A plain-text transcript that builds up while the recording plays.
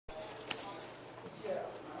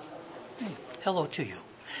Hello to you.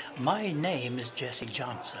 My name is Jesse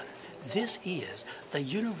Johnson. This is the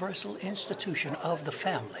Universal Institution of the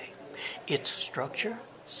Family. Its structure,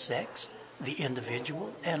 sex, the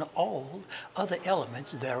individual, and all other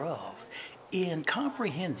elements thereof. In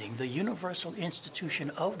comprehending the universal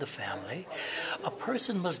institution of the family, a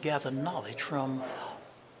person must gather knowledge from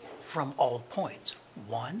all points.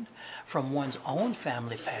 1. From one's own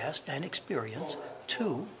family past and experience.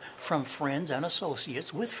 2. From friends and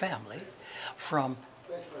associates with family. From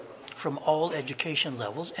all education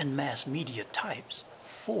levels and mass media types.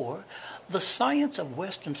 4. The science of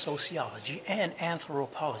Western sociology and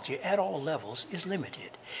anthropology at all levels is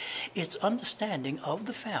limited. Its understanding of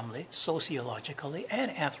the family, sociologically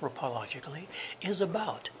and anthropologically, is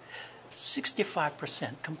about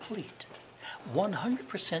 65% complete.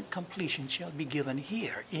 100% completion shall be given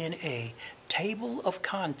here in a table of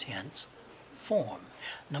contents form.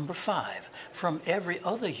 Number 5, from every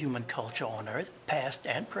other human culture on earth, past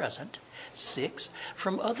and present. 6,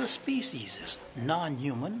 from other species,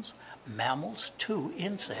 non-humans, mammals to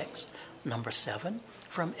insects. Number 7,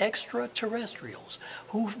 from extraterrestrials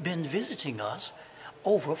who've been visiting us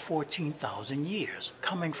over 14,000 years,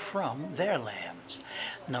 coming from their lands.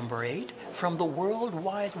 Number 8, from the World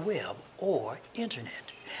Wide Web or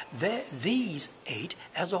Internet. These 8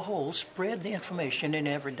 as a whole spread the information in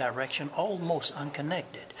every direction, almost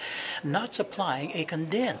unconnected, not supplying a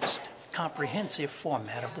condensed, comprehensive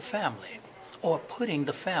format of the family, or putting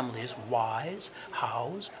the family's whys,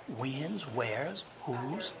 hows, whens, wheres,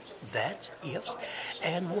 whos, that's, ifs,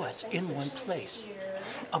 and whats in one place.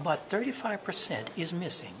 About 35% is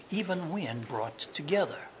missing, even when brought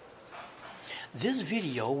together. This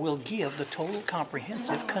video will give the total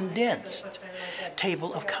comprehensive condensed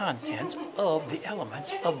table of contents of the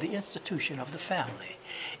elements of the institution of the family,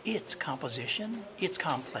 its composition, its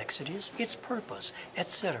complexities, its purpose,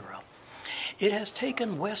 etc. It has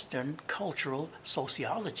taken Western cultural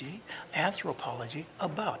sociology, anthropology,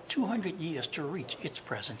 about 200 years to reach its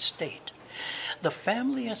present state. The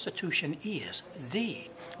family institution is the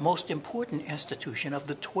most important institution of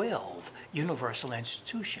the 12 universal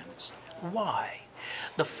institutions. Why?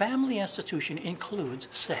 The family institution includes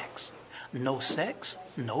sex. No sex,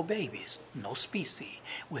 no babies, no species.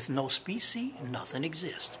 With no species, nothing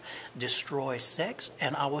exists. Destroy sex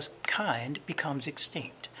and our kind becomes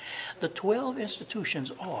extinct. The 12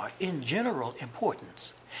 institutions are, in general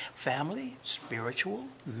importance, family, spiritual,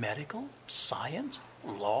 medical, science,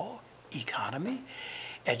 law, economy,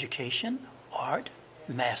 education, art,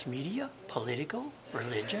 mass media, political,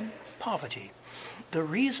 religion, poverty. The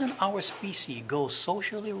reason our species goes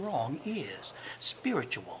socially wrong is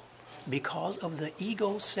spiritual, because of the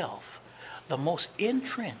ego self, the most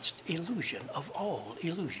entrenched illusion of all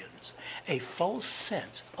illusions, a false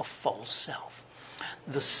sense of false self.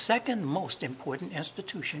 The second most important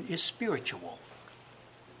institution is spiritual.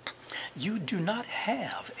 You do not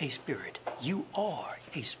have a spirit, you are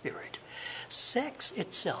a spirit. Sex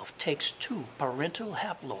itself takes 2 parental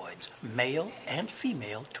haploids, male and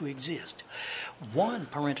female, to exist. 1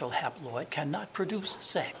 parental haploid cannot produce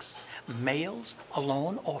sex. Males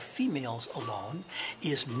alone or females alone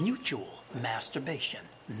is mutual masturbation,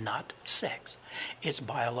 not sex. It's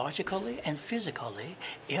biologically and physically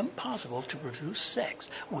impossible to produce sex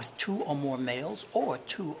with 2 or more males or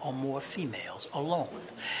 2 or more females alone.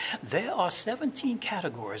 There are 17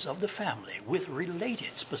 categories of the family with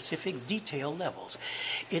related specific detail levels.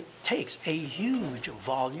 It takes a huge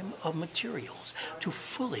volume of materials to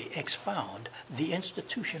fully expound the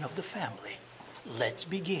institution of the family. Let's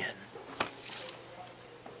begin.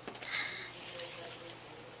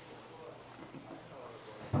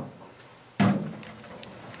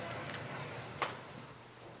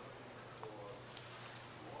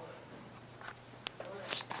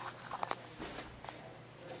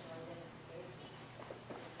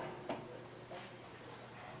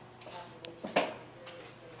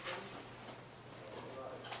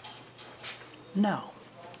 Now,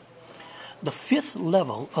 the 5th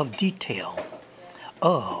level of detail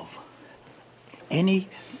of any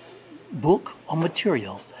book or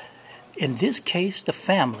material, in this case the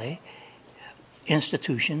family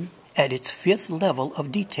institution, at its 5th level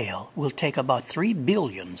of detail will take about 3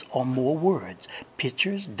 billion or more words,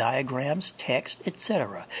 pictures, diagrams, text,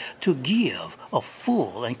 etc. to give a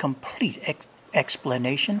full and complete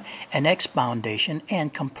explanation and expoundation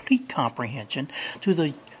and complete comprehension to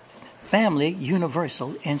the family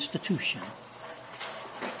universal institution.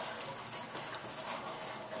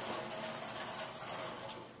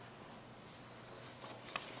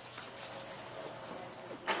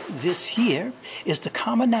 This here is the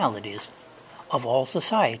commonalities of all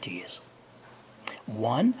societies.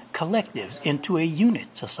 1. Collectives into a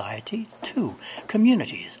unit society. 2.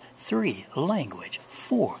 Communities. 3. Language.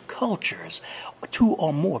 4. Cultures. 2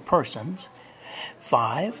 or more persons.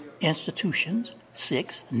 5. Institutions.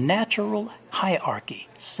 6. Natural hierarchy.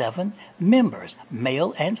 7. Members,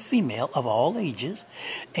 male and female of all ages.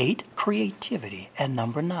 8. Creativity. And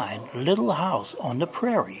number 9. Little House on the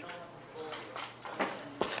Prairie.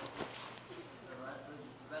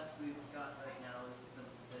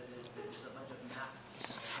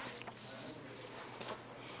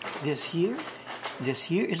 This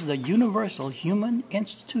here is the universal human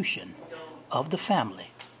institution of the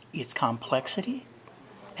family, its complexity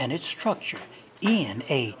and its structure in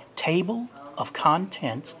a table of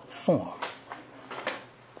contents form.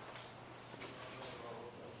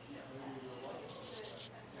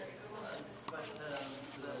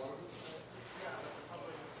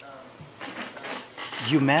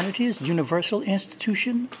 Humanity's universal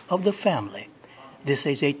institution of the family. This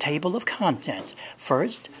is a table of contents.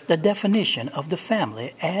 First, the definition of the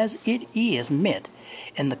family as it is meant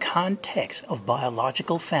in the context of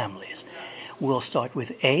biological families. We'll start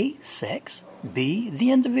with A, sex, B,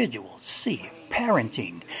 the individual, C,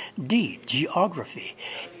 parenting, D, geography,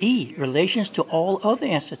 E, relations to all other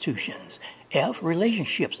institutions, F,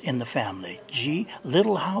 relationships in the family, G,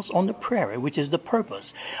 Little House on the Prairie, which is the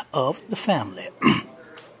purpose of the family.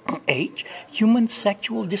 H, human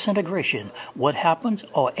sexual disintegration, what happens,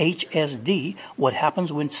 or HSD, what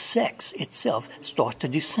happens when sex itself starts to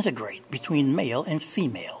disintegrate between male and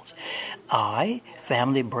females. I,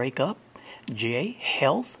 family breakup. J,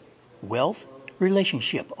 health, wealth,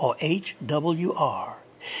 relationship, or HWR.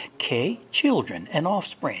 K, children and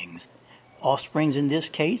offsprings. Offsprings in this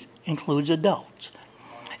case includes adults.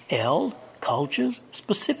 L, cultures,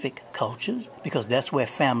 specific cultures, because that's where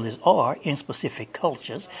families are in specific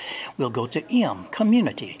cultures. We'll go to M,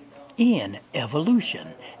 community. N,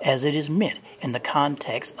 evolution, as it is meant in the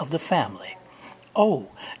context of the family. O,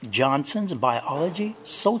 Johnson's biology,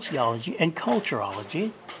 sociology, and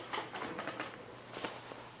culturology.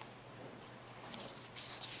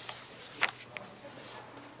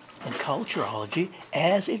 And culturology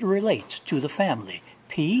as it relates to the family.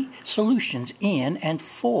 P, solutions in and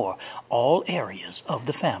for all areas of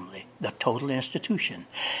the family, the total institution.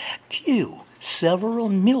 Q, several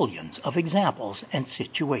millions of examples and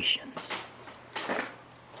situations.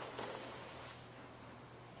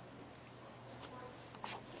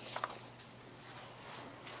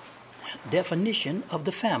 Definition of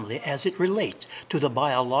the family as it relates to the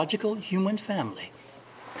biological human family.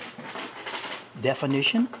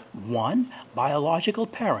 Definition: 1. Biological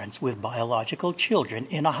parents with biological children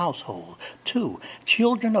in a household. 2.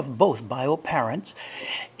 Children of both bio parents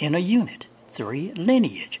in a unit. 3.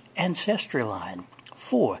 Lineage, ancestry line.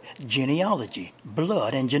 4. Genealogy,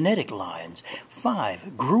 blood and genetic lines.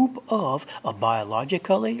 5. Group of a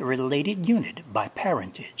biologically related unit by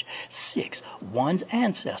parentage. 6. One's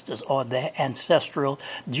ancestors or their ancestral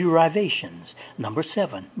derivations. Number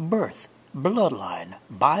 7. Birth, bloodline,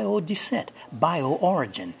 bio-descent,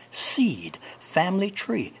 bio-origin, seed, family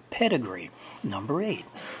tree, pedigree. Number 8.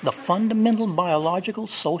 The fundamental biological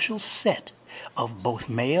social set of both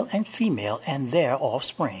male and female and their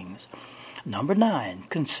offsprings. Number 9,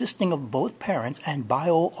 consisting of both parents and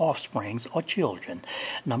bio-offsprings or children.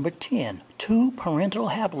 Number 10, 2 parental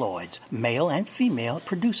haploids, male and female,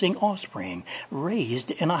 producing offspring, raised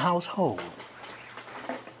in a household.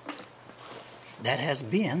 That has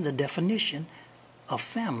been the definition of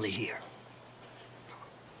family here.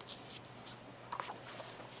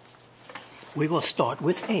 We will start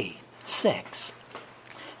with A, sex.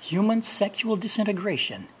 Human sexual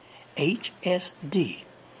disintegration, HSD.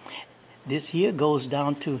 This here goes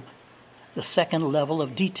down to the second level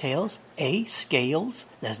of details. A, scales.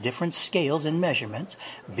 There's different scales and measurements.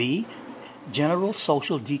 B, general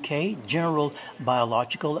social decay, general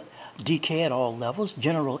biological decay at all levels,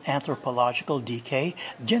 general anthropological decay,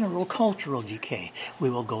 general cultural decay. We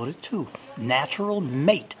will go to 2, natural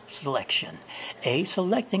mate selection. A,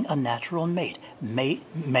 selecting a natural mate.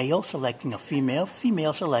 Male selecting a female,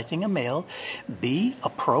 female selecting a male. B,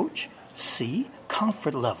 approach. C,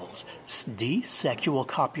 comfort levels. D, sexual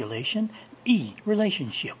copulation. E,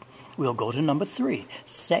 relationship. We'll go to number 3,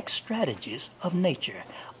 sex strategies of nature.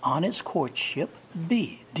 Honest courtship.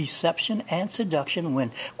 B, deception and seduction.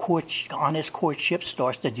 When honest courtship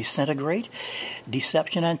starts to disintegrate,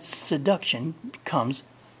 deception and seduction comes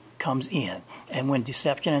in. And when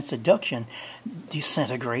deception and seduction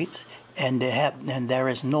disintegrates, and there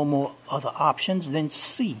is no more other options, then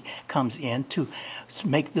C comes in to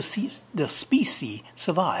make the species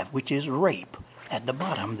survive, which is rape at the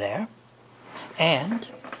bottom there. And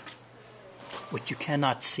What you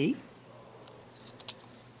cannot see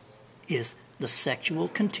is the sexual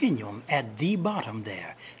continuum at the bottom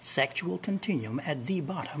there. Sexual continuum at the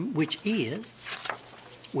bottom, which is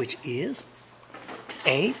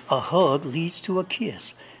A hug leads to a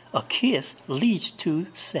kiss. A kiss leads to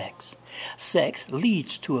sex. Sex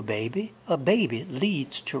leads to a baby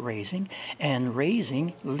leads to raising, and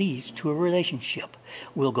raising leads to a relationship.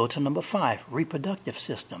 We'll go to number 5, reproductive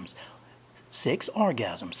systems. 6,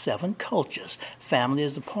 orgasms. 7, cultures family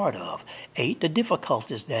is a part of. 8, the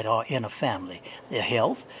difficulties that are in a family. The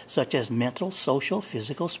health, such as mental, social,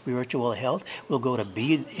 physical, spiritual health. We'll go to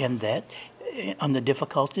B in that. Under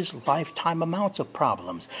difficulties, lifetime amounts of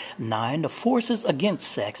problems. 9, the forces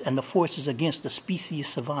against sex and the forces against the species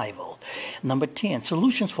survival. Number 10,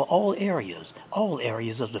 solutions for all areas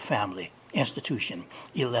of the family institution.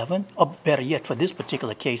 11, or better yet for this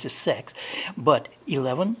particular case, is sex. But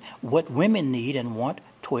 11, what women need and want.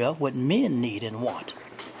 12, what men need and want.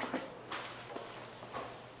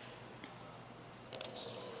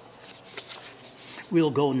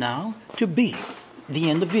 We'll go now to B, the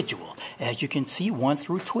individual. As you can see, 1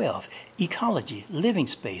 through 12, ecology, living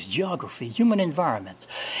space, geography, human environments,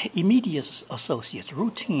 immediate associates,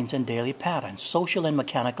 routines and daily patterns, social and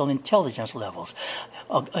mechanical intelligence levels,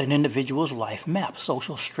 an individual's life map,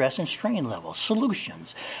 social stress and strain levels,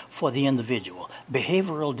 solutions for the individual,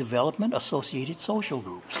 behavioral development, associated social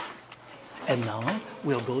groups. And now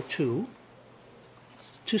we'll go to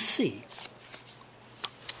C,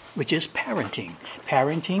 which is parenting.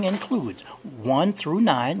 Parenting includes 1 through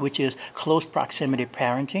 9, which is close proximity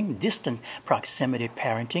parenting, distant proximity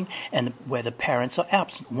parenting, and where the parents are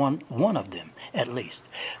absent, one of them at least.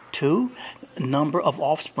 2, number of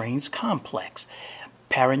offsprings complex.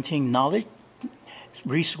 Parenting knowledge,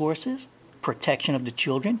 resources, protection of the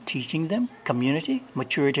children, teaching them, community,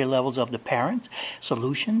 maturity levels of the parents,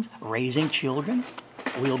 solutions, raising children.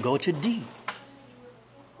 We'll go to D.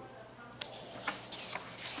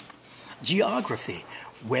 Geography,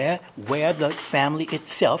 where the family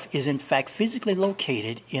itself is in fact physically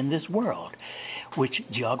located in this world, which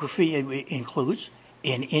geography includes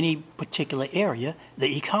in any particular area,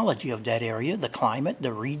 the ecology of that area, the climate,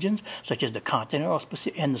 the regions, such as the continent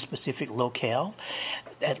and the specific locale,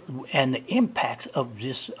 and the impacts of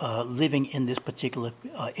this living in this particular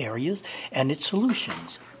areas and its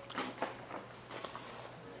solutions.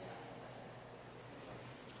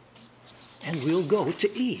 And we'll go to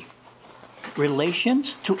E.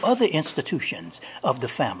 Relations to other institutions of the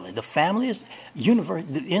family. The family is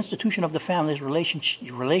the institution of the family is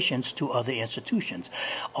relations to other institutions.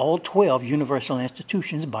 All 12 universal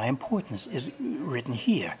institutions by importance is written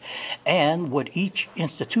here. And what each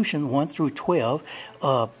institution 1 through 12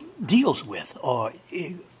 deals with or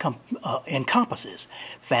encompasses: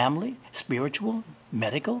 family, spiritual,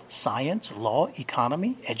 medical, science, law,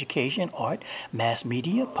 economy, education, art, mass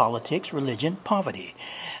media, politics, religion, poverty.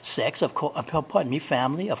 Sex,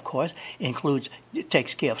 family, of course,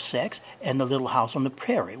 takes care of sex and the little house on the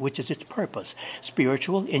prairie, which is its purpose.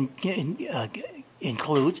 Spiritual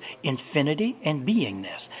includes infinity and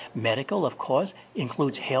beingness. Medical, of course,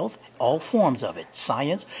 includes health, all forms of it.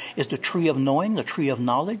 Science is the tree of knowing, the tree of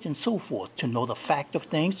knowledge, and so forth, to know the fact of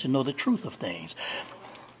things, to know the truth of things.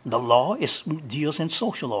 The law deals in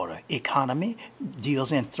social order. Economy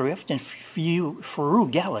deals in thrift and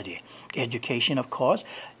frugality. Education, of course,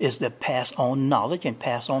 is the pass on knowledge and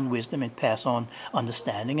pass on wisdom and pass on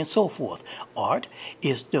understanding and so forth. Art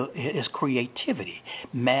is creativity.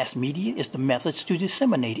 Mass media is the methods to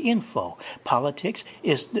disseminate info. Politics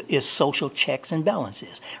is social checks and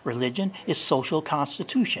balances. Religion is social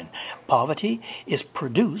constitution. Poverty is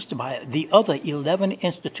produced by the other 11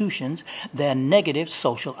 institutions, their negative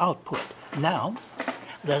social output. Now,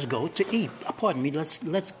 let's go to E.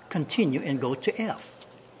 Let's continue and go to F.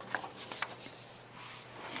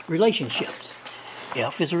 Relationships.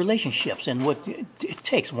 F is relationships, and what it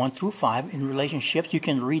takes 1 through 5 in relationships. You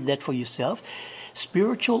can read that for yourself.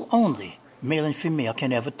 Spiritual only. Male and female can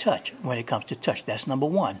never touch when it comes to touch. That's number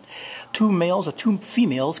 1. 2 males or 2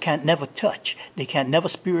 females can't never touch. They can't never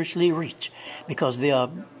spiritually reach because they are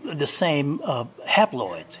the same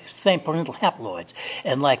haploids, same parental haploids.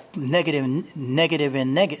 And like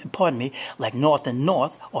like north and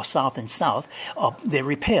north or south and south, they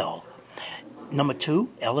repel. Number 2,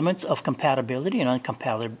 elements of compatibility and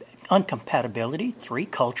uncompatibility. 3,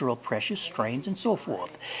 cultural pressures, strains, and so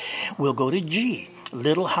forth. We'll go to G,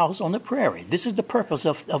 little house on the prairie. This is the purpose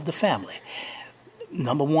of the family.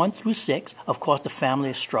 Number 1 through 6, of course, the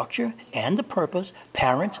family structure and the purpose,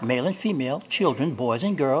 parents, male and female, children, boys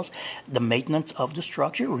and girls, the maintenance of the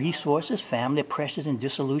structure, resources, family pressures and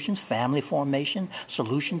dissolutions, family formation,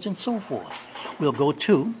 solutions, and so forth. We'll go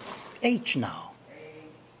to H now.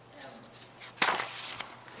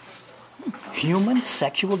 Human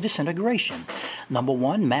sexual disintegration. Number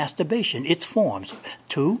 1, masturbation, its forms.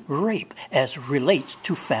 2, rape, as relates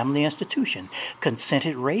to family institution.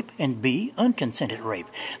 Consented rape, and B, unconsented rape.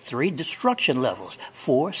 3, destruction levels.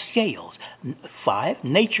 4, scales. 5,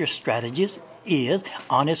 nature strategies is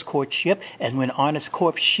honest courtship, and when honest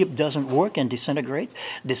courtship doesn't work and disintegrates,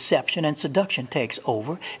 deception and seduction takes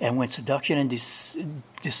over, and when seduction and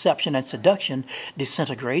deception and seduction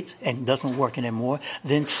disintegrates and doesn't work anymore,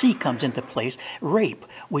 then C comes into place, rape,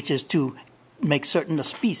 which is to make certain the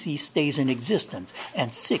species stays in existence,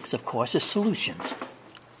 and 6, of course, is solutions.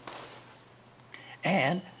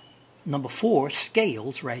 And number 4,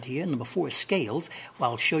 scales, right here. Number 4 is scales.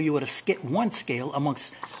 Well, I'll show you what one scale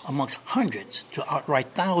amongst hundreds to outright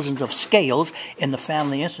thousands of scales in the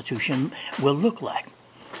family institution will look like.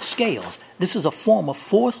 Scales. This is a form of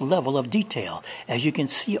 4th level of detail. As you can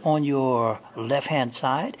see on your left-hand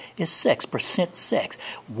side is sex, percent sex,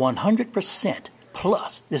 100%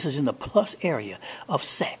 plus. This is in the plus area of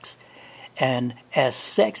sex. And as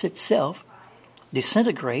sex itself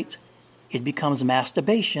disintegrates, it becomes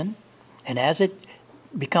masturbation. And as it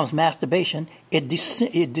becomes masturbation, it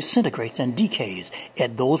disintegrates and decays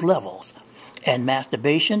at those levels. And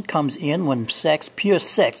masturbation comes in when sex, pure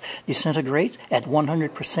sex, disintegrates at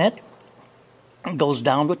 100%, goes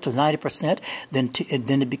downward to 90%, then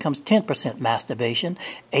it becomes 10% masturbation,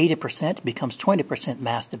 80% becomes 20%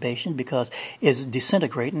 masturbation because it's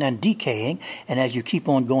disintegrating and decaying, and as you keep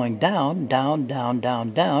on going down,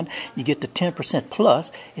 you get to 10%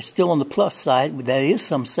 plus. It's still on the plus side. There is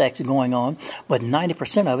some sex going on, but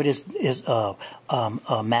 90% of it is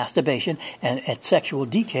masturbation, and at sexual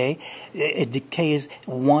decay, it decays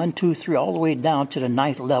 1, 2, 3, all the way down to the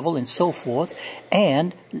 9th level and so forth,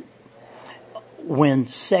 and when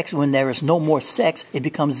there is no more sex, it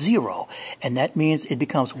becomes 0. And that means it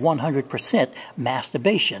becomes 100%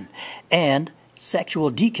 masturbation. And sexual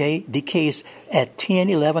decay decays at 10,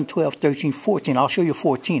 11, 12, 13, 14. I'll show you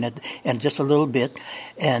 14 in just a little bit.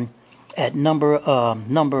 And at number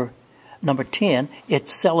 10,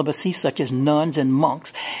 it's celibacy, such as nuns and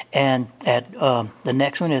monks. And at the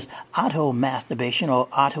next one is auto-masturbation or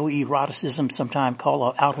autoeroticism, sometimes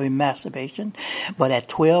called auto-masturbation. But at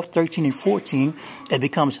 12, 13, and 14, it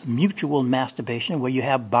becomes mutual masturbation, where you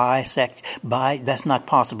have that's not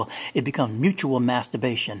possible. It becomes mutual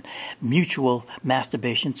masturbation. Mutual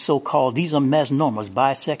masturbation, so-called. These are mesnomers.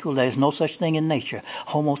 Bisexual, there's no such thing in nature.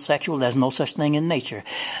 Homosexual, there's no such thing in nature.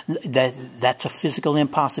 That's a physical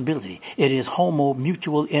impossibility. It is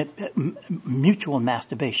mutual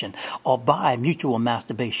masturbation or bi mutual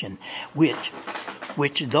masturbation, which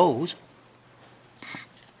those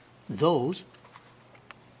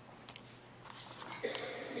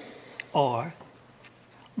are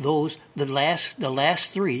the last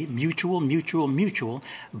 3: mutual,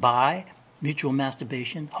 bi mutual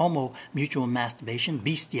masturbation, homo mutual masturbation,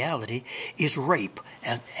 bestiality is rape.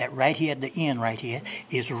 Right here at the end, right here,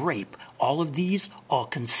 is rape. All of these are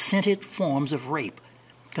consented forms of rape.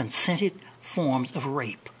 Consented forms of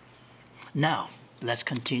rape. Now, let's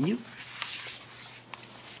continue.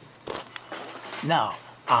 Now,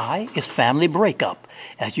 I is family breakup.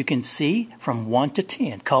 As you can see, from 1 to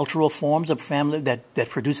 10, cultural forms of family that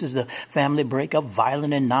produces the family breakup,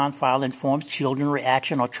 violent and non-violent forms, children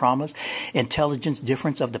reaction or traumas, intelligence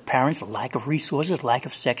difference of the parents, lack of resources, lack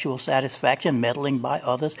of sexual satisfaction, meddling by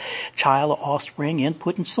others, child or offspring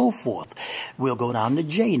input, and so forth. We'll go down to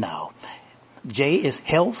J now. J is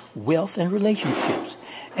health, wealth, and relationships.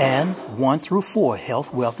 And 1 through 4,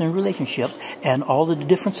 health, wealth, and relationships, and all of the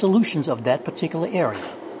different solutions of that particular area.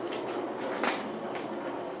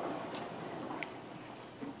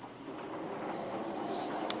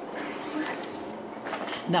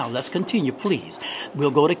 Now, let's continue, please.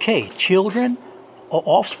 We'll go to K, children or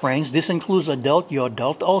offsprings. This includes your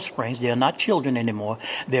adult offsprings. They're not children anymore.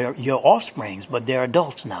 They're your offsprings, but they're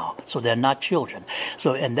adults now, so they're not children.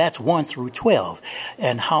 So, and that's 1 through 12.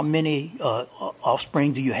 And how many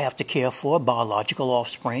offspring do you have to care for? Biological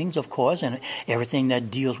offsprings, of course, and everything that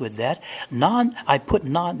deals with that.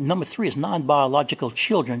 Number 3 is non-biological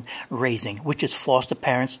children raising, which is foster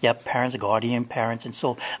parents, step parents, guardian parents, and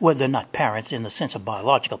so. Well, they're not parents in the sense of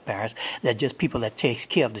biological parents. They're just people that takes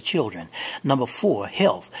care of the children. Number 4 4,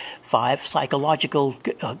 health. 5, psychological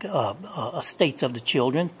states of the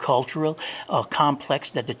children, cultural complex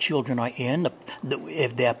that the children are in,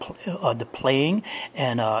 if they're the playing,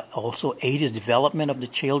 and also 8 is development of the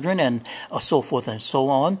children, and so forth and so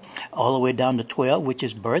on, all the way down to 12, which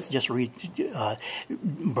is birth. Just read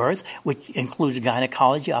birth, which includes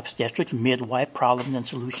gynecology, obstetrics, midwife, problems and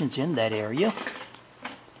solutions in that area.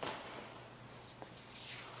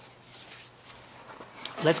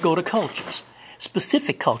 Let's go to cultures.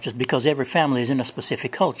 Specific cultures, because every family is in a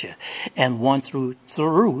specific culture. And 1 through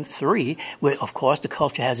 3, where of course the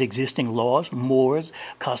culture has existing laws, mores,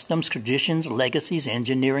 customs, traditions, legacies,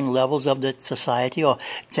 engineering levels of the society or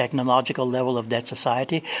technological level of that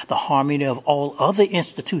society, the harmony of all other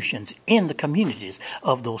institutions in the communities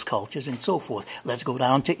of those cultures, and so forth. Let's go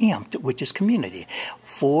down to M, which is community.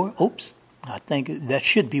 4, I think that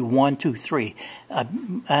should be 1, 2, 3.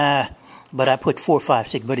 But I put 4, 5,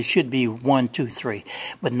 6, but it should be 1, 2, 3.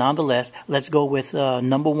 But nonetheless, let's go with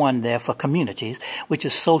number 1 there for communities, which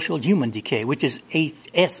is social human decay, which is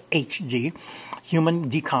SHG, human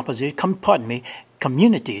decomposition,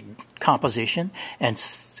 community composition, and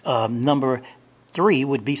number 3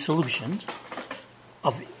 would be solutions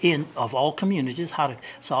of all communities, how to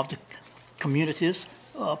solve the communities'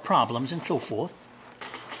 problems and so forth.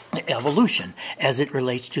 Evolution as it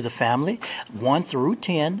relates to the family, 1 through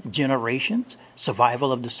 10, generations,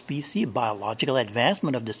 survival of the species, biological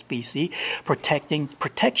advancement of the species,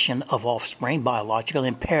 protection of offspring, biological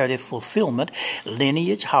imperative fulfillment,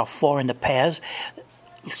 lineage, how far in the past,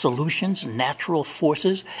 solutions, natural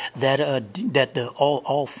forces that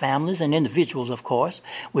all families and individuals, of course,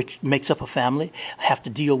 which makes up a family, have to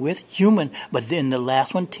deal with. Human, but then the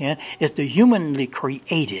last one, 10, is the humanly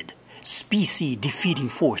created species defeating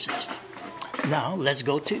forces. Now let's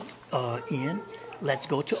go to let's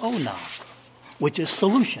go to O now, which is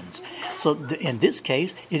solutions. So in this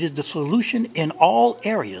case, it is the solution in all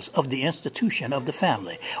areas of the institution of the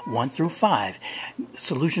family. 1 through 5,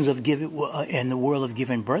 solutions of giving in the world of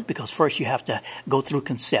giving birth, because first you have to go through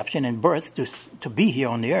conception and birth to be here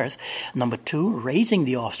on the earth. Number 2, raising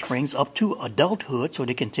the offsprings up to adulthood so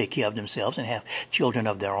they can take care of themselves and have children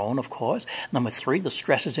of their own, of course. Number 3, the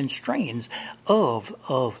stresses and strains of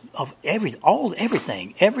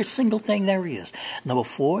everything, every single thing there is. Number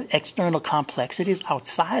 4, external complexities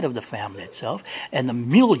outside of the family itself, and the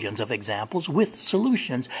millions of examples with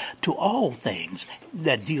solutions to all things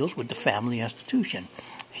that deals with the family institution.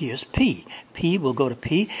 Here's P. We'll go to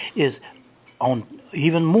P, is on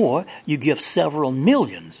even more, you give several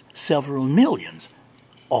millions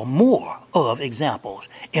or more of examples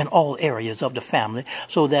in all areas of the family,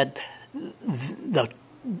 so that the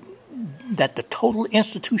total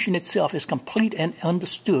institution itself is complete and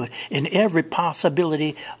understood in every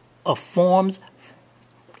possibility of forms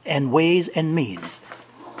and ways and means.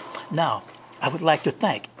 Now, I would like to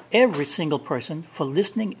thank every single person for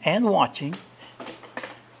listening and watching.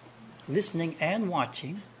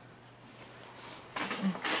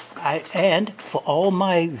 And for all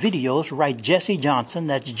my videos, write Jesse Johnson,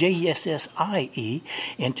 that's Jessie,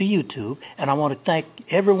 into YouTube. And I want to thank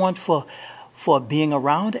everyone for being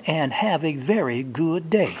around, and have a very good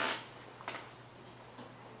day.